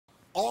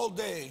all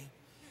day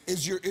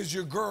is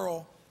your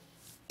girl,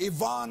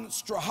 Yvonne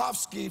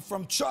Strahovski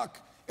from Chuck.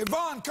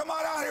 Yvonne, come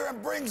on out here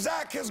and bring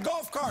Zach his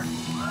golf cart.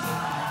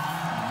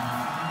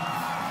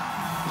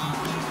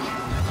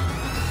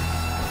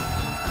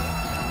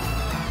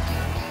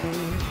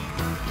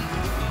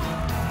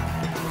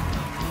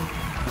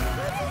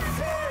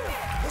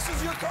 This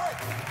is your cart.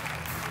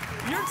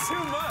 You're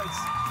too much.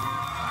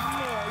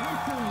 Yeah, you're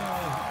too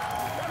much.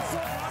 That's so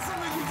awesome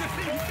that you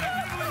didn't tell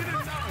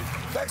me.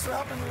 Thanks for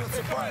helping me with the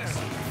surprise.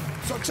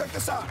 So check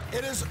this out.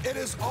 It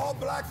is all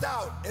blacked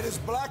out. It is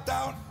blacked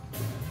out.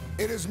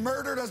 It is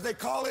murdered, as they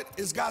call it.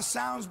 It's got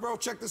sounds, bro.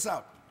 Check this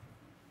out.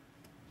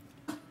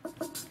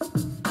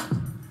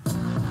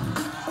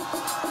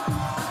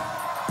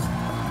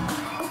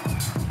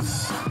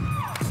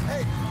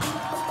 Hey,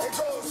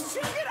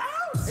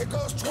 it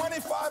goes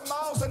 25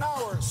 miles an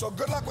hour, so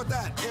good luck with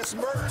that. It's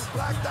murdered,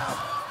 blacked out.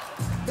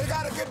 They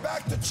got to get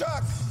back to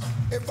Chuck,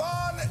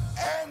 Yvonne,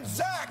 and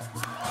Zach.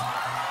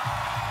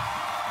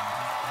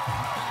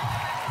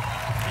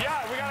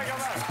 Yeah, we gotta go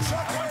back.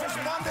 Chuck airs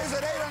Mondays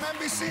at 8 on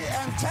NBC,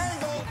 and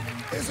Tangled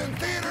is in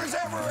theaters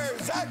everywhere.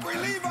 Zackary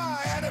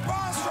Levi and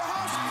Yvonne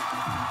Strahovski.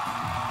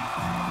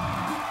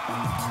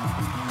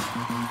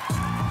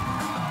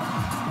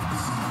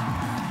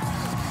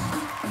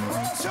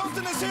 Ross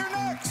Hilton is here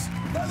next.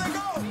 There they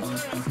go.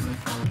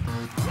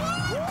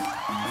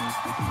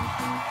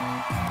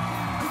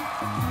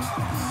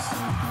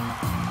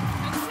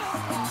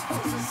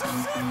 This is so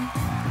sick.